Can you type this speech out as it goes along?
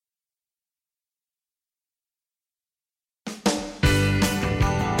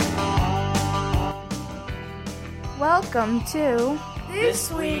Welcome to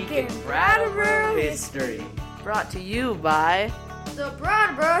This Week in Brattleboro History, brought to you by the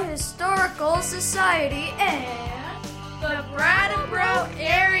Brattleboro Historical Society and the Brattleboro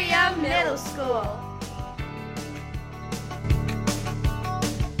Area Middle School.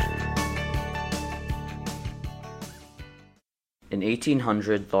 In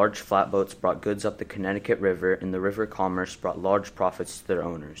 1800, large flatboats brought goods up the Connecticut River, and the river commerce brought large profits to their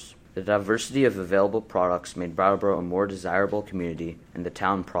owners. The diversity of available products made Brattleboro a more desirable community, and the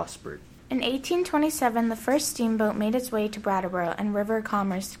town prospered. In 1827, the first steamboat made its way to Brattleboro, and river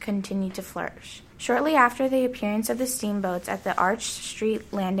commerce continued to flourish. Shortly after the appearance of the steamboats at the Arch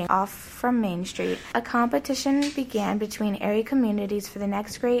Street landing off from Main Street, a competition began between area communities for the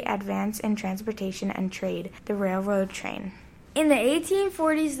next great advance in transportation and trade, the railroad train. In the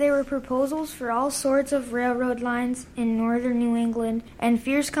 1840s, there were proposals for all sorts of railroad lines in northern New England, and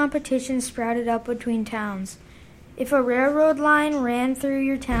fierce competition sprouted up between towns. If a railroad line ran through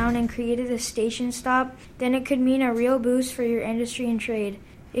your town and created a station stop, then it could mean a real boost for your industry and trade.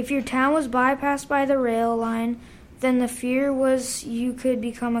 If your town was bypassed by the rail line, then the fear was you could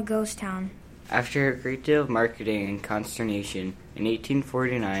become a ghost town. After a great deal of marketing and consternation, in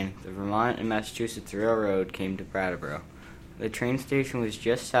 1849, the Vermont and Massachusetts Railroad came to Brattleboro. The train station was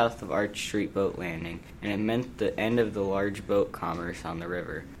just south of Arch Street Boat Landing, and it meant the end of the large boat commerce on the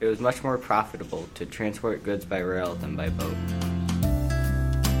river. It was much more profitable to transport goods by rail than by boat.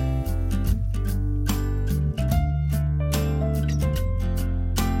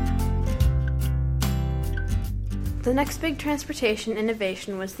 The next big transportation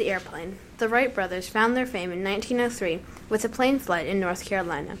innovation was the airplane. The Wright brothers found their fame in 1903 with a plane flight in North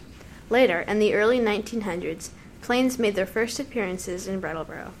Carolina. Later, in the early 1900s, planes made their first appearances in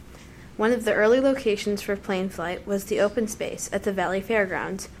Brattleboro. One of the early locations for plane flight was the open space at the Valley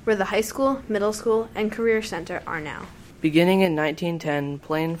Fairgrounds, where the high school, middle school, and career center are now. Beginning in 1910,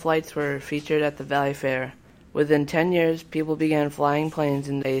 plane flights were featured at the Valley Fair. Within 10 years, people began flying planes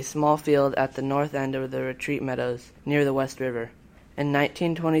in a small field at the north end of the Retreat Meadows, near the West River. In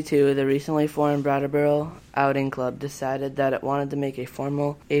 1922, the recently formed Brattleboro Outing Club decided that it wanted to make a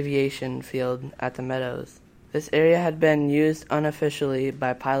formal aviation field at the Meadows. This area had been used unofficially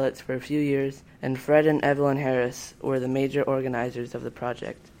by pilots for a few years, and Fred and Evelyn Harris were the major organizers of the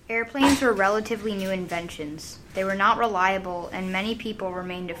project. Airplanes were relatively new inventions. They were not reliable, and many people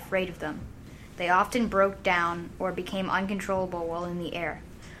remained afraid of them. They often broke down or became uncontrollable while in the air.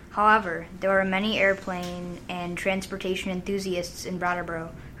 However, there were many airplane and transportation enthusiasts in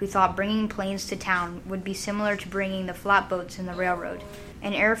Brattleboro who thought bringing planes to town would be similar to bringing the flatboats in the railroad.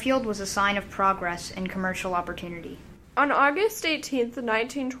 An airfield was a sign of progress and commercial opportunity. On August 18,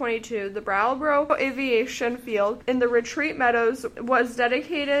 1922, the Brattleboro Aviation Field in the Retreat Meadows was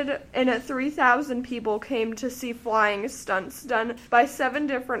dedicated, and 3,000 people came to see flying stunts done by 7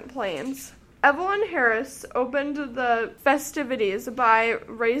 different planes. Evelyn Harris opened the festivities by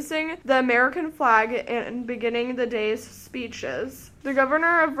raising the American flag and beginning the day's speeches. The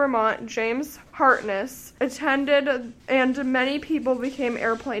governor of Vermont, James Harkness, attended, and many people became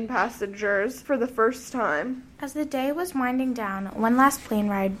airplane passengers for the first time. As the day was winding down, one last plane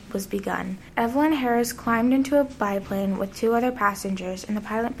ride was begun. Evelyn Harris climbed into a biplane with 2 other passengers, and the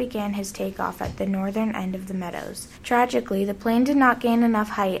pilot began his takeoff at the northern end of the meadows. Tragically, the plane did not gain enough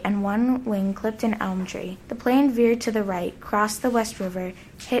height, and one wing clipped an elm tree. The plane veered to the right, crossed the West River,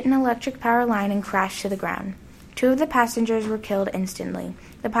 hit an electric power line, and crashed to the ground. 2 of the passengers were killed instantly.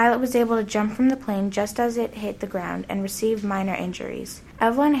 The pilot was able to jump from the plane just as it hit the ground and received minor injuries.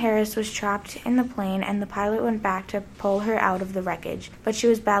 Evelyn Harris was trapped in the plane, and the pilot went back to pull her out of the wreckage, but she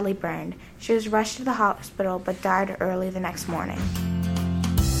was badly burned. She was rushed to the hospital but died early the next morning.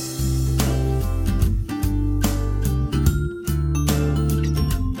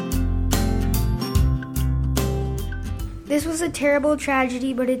 This was a terrible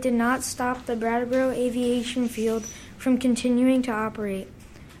tragedy, but it did not stop the Brattleboro Aviation Field from continuing to operate.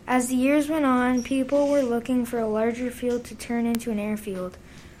 As the years went on, people were looking for a larger field to turn into an airfield.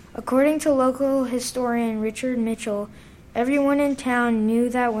 According to local historian Richard Mitchell, everyone in town knew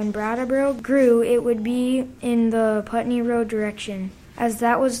that when Brattleboro grew, it would be in the Putney Road direction, as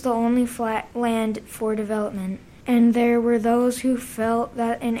that was the only flat land for development. And there were those who felt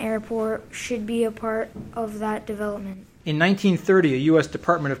that an airport should be a part of that development. In 1930, a U.S.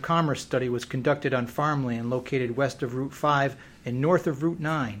 Department of Commerce study was conducted on farmland located west of Route 5 and north of Route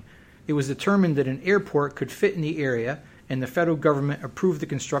 9. It was determined that an airport could fit in the area, and the federal government approved the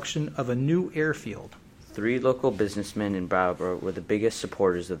construction of a new airfield. 3 local businessmen in Brattleboro were the biggest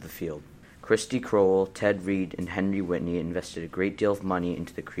supporters of the field. Christy Crowell, Ted Reed, and Henry Whitney invested a great deal of money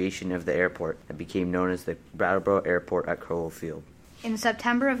into the creation of the airport that became known as the Brattleboro Airport at Crowell Field. In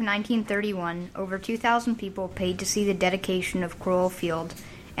September of 1931, over 2,000 people paid to see the dedication of Crowell Field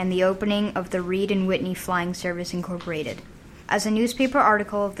and the opening of the Reed and Whitney Flying Service Incorporated. As a newspaper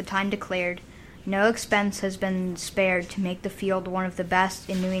article of the time declared, no expense has been spared to make the field one of the best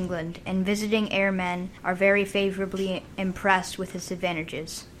in New England, and visiting airmen are very favorably impressed with its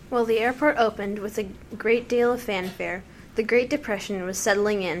advantages. While the airport opened with a great deal of fanfare, the Great Depression was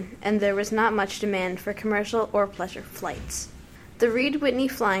settling in, and there was not much demand for commercial or pleasure flights. The Reed-Whitney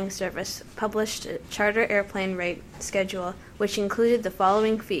Flying Service published a charter airplane rate schedule which included the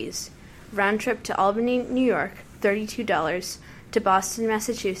following fees: round trip to Albany, New York, $32, to Boston,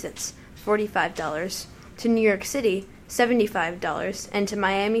 Massachusetts, $45, to New York City, $75, and to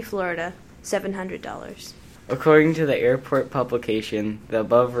Miami, Florida, $700. According to the airport publication, the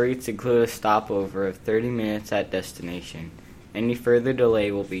above rates include a stopover of 30 minutes at destination. Any further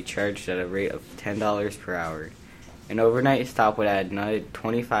delay will be charged at a rate of $10 per hour. An overnight stop would add another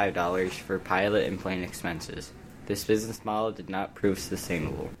 $25 for pilot and plane expenses. This business model did not prove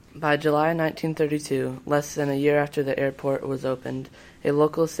sustainable. By July 1932, less than a year after the airport was opened, a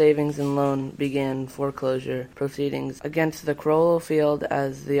local savings and loan began foreclosure proceedings against the Crowell Field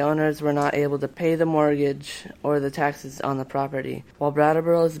as the owners were not able to pay the mortgage or the taxes on the property. While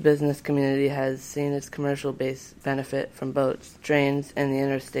Brattleboro's business community has seen its commercial base benefit from boats, trains, and the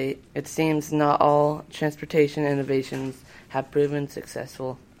interstate, it seems not all transportation innovations have proven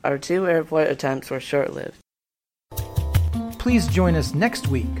successful. Our two airport attempts were short-lived. Please join us next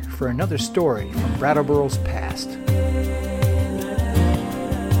week for another story from Brattleboro's past.